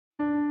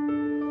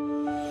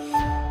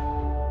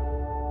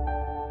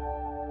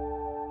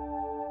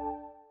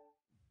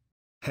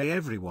Hey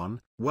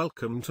everyone,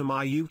 welcome to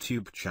my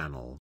YouTube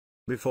channel.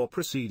 Before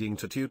proceeding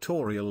to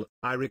tutorial,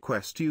 I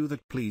request you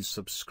that please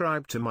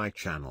subscribe to my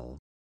channel.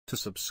 To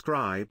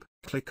subscribe,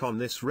 click on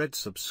this red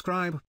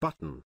subscribe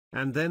button,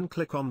 and then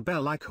click on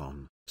bell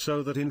icon,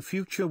 so that in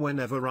future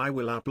whenever I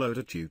will upload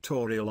a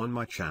tutorial on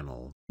my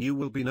channel, you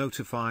will be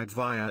notified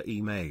via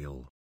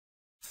email.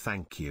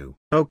 Thank you.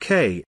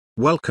 Okay,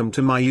 welcome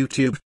to my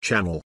YouTube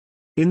channel.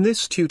 In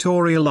this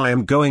tutorial I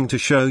am going to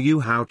show you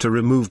how to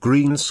remove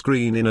green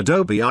screen in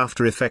Adobe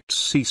After Effects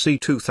CC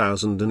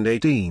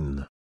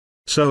 2018.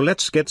 So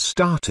let's get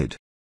started.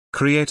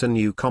 Create a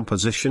new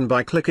composition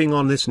by clicking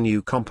on this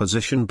new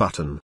composition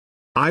button.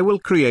 I will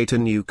create a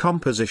new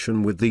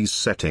composition with these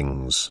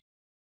settings.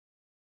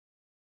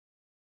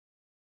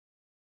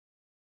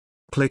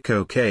 Click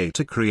OK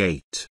to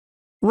create.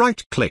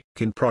 Right-click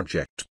in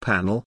Project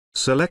Panel,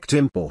 select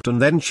Import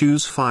and then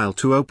choose File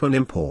to open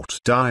Import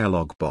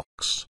dialog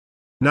box.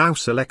 Now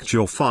select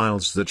your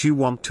files that you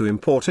want to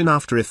import in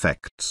After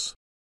Effects.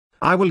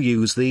 I will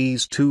use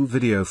these two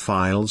video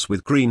files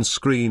with green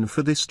screen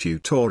for this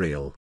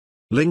tutorial.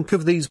 Link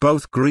of these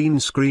both green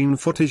screen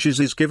footages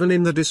is given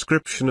in the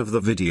description of the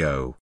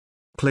video.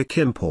 Click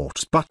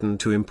Import button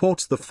to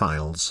import the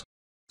files.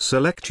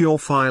 Select your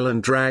file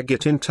and drag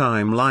it in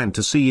timeline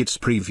to see its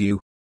preview.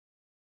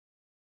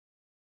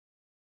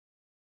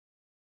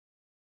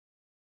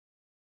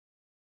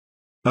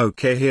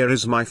 Okay, here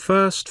is my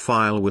first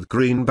file with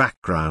green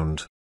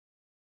background.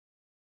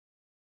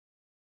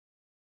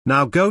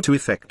 Now go to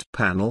Effect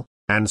Panel,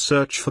 and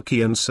search for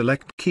Key and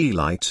select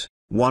Keylight,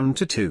 1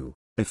 to 2,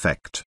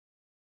 Effect.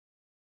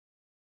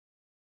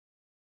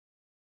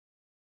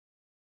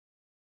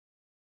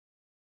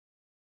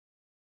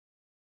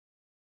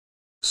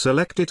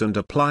 Select it and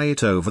apply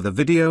it over the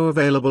video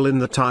available in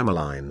the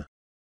timeline.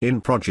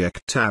 In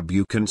Project tab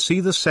you can see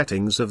the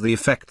settings of the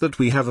effect that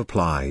we have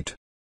applied.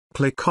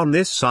 Click on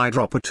this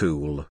Eyedropper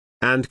tool,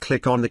 and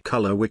click on the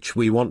color which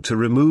we want to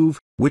remove,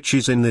 which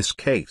is in this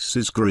case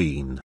is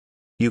green.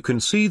 You can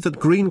see that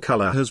green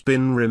color has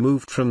been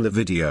removed from the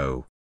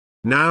video.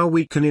 Now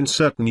we can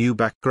insert new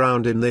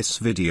background in this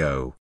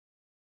video.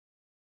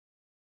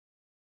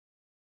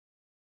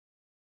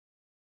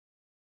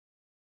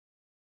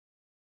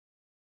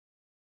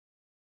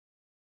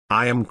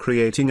 I am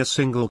creating a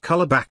single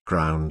color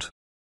background.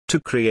 To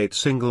create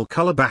single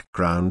color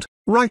background,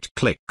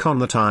 right-click on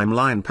the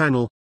timeline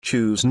panel,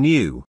 choose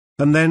New,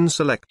 and then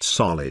select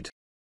Solid.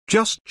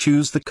 Just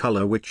choose the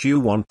color which you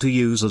want to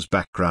use as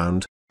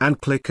background,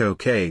 and click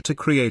OK to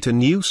create a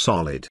new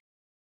solid.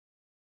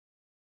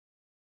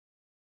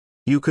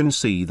 You can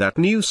see that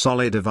new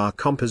solid of our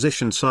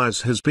composition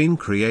size has been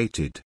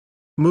created.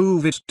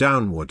 Move it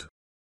downward.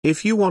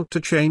 If you want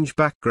to change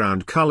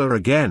background color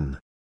again,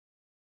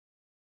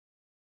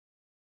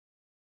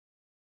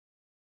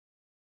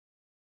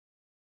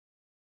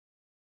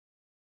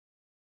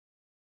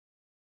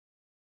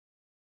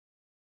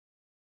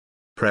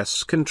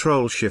 press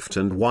Ctrl Shift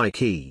and Y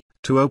key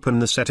to open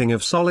the setting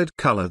of solid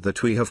color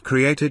that we have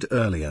created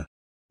earlier.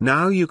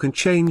 Now you can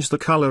change the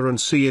color and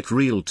see it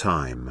real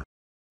time.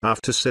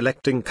 After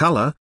selecting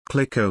color,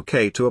 click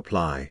OK to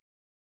apply.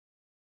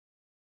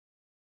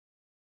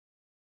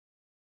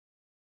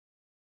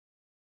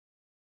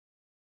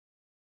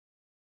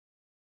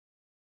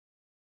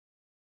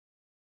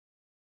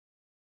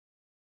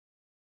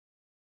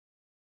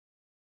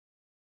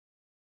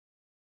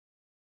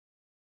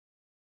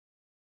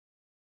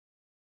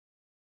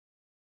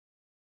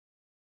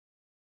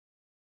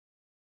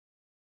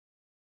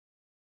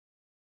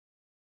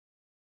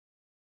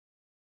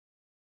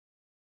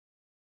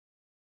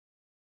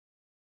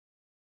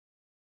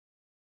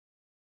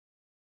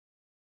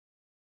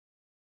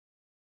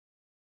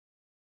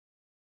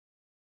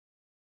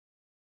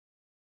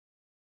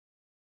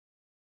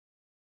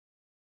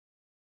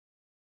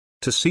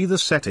 To see the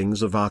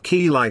settings of our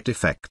Keylight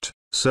effect,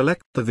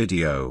 select the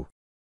video.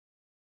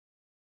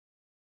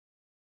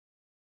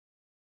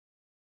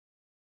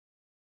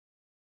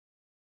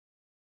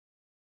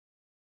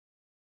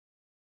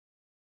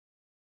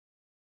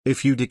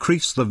 If you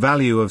decrease the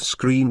value of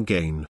screen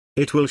gain,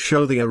 it will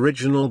show the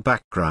original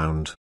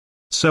background.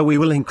 So we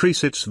will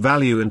increase its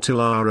value until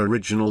our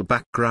original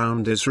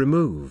background is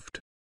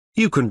removed.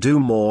 You can do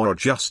more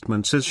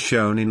adjustments as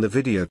shown in the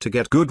video to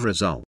get good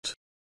result.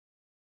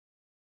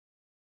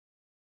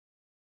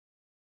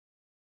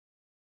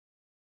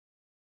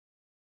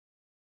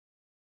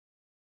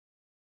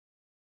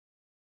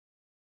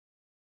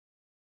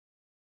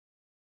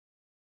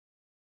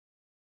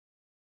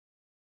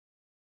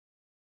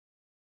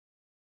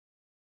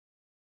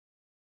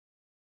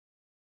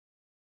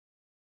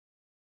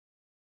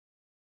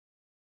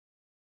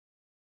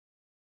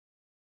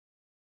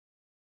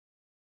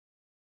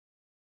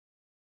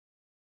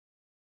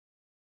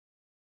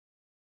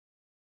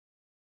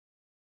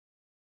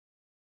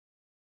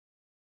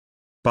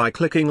 By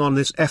clicking on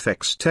this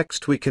FX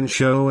text we can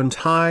show and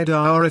hide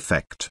our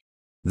effect.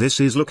 This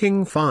is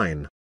looking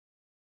fine.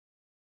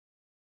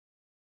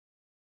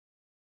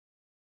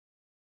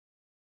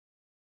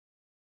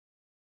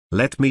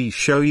 Let me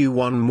show you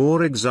one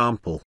more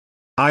example.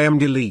 I am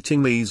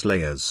deleting these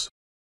layers.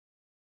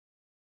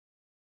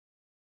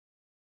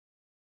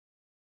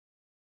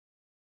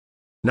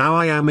 Now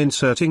I am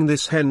inserting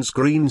this hen's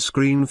green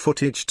screen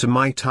footage to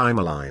my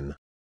timeline.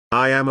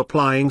 I am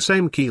applying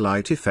same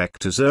Keylight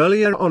effect as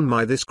earlier on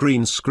this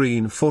green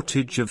screen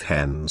footage of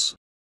hens.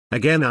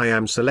 Again I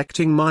am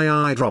selecting my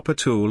eyedropper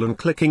tool and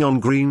clicking on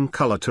green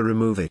color to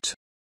remove it.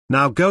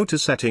 Now go to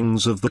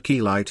settings of the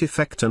Keylight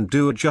effect and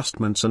do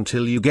adjustments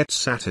until you get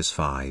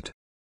satisfied.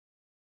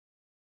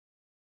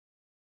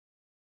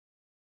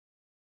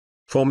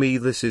 For me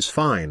this is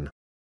fine.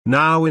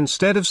 Now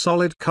instead of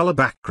solid color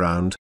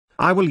background,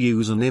 I will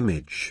use an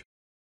image.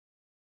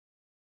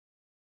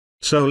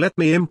 So let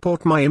me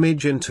import my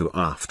image into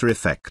After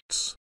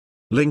Effects.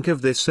 Link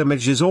of this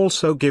image is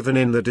also given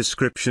in the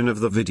description of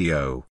the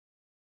video.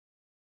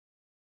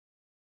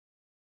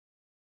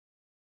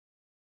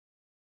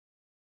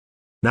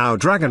 Now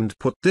drag and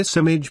put this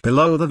image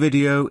below the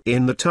video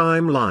in the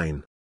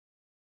timeline.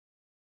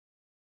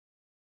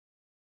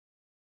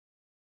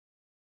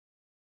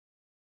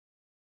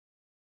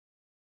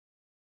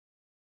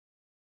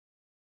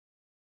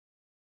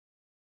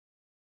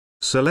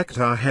 Select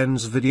our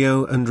hen's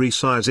video and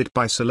resize it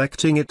by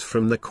selecting it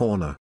from the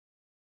corner.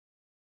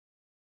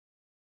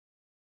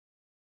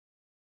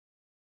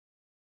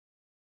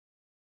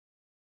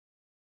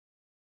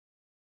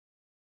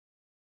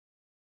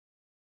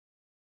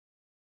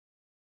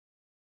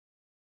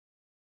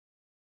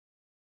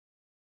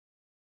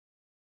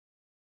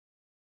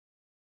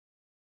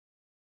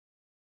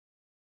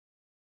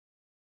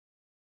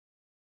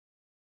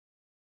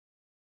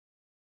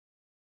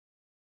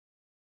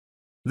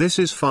 This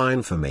is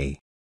fine for me.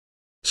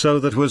 So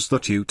that was the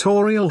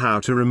tutorial how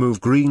to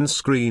remove green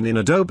screen in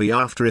Adobe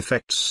After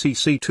Effects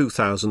CC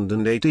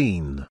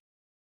 2018.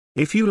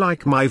 If you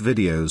like my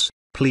videos,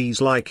 please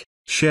like,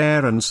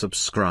 share and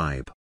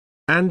subscribe.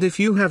 And if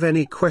you have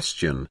any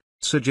question,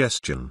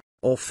 suggestion,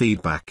 or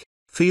feedback,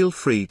 feel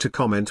free to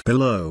comment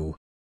below.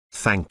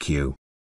 Thank you.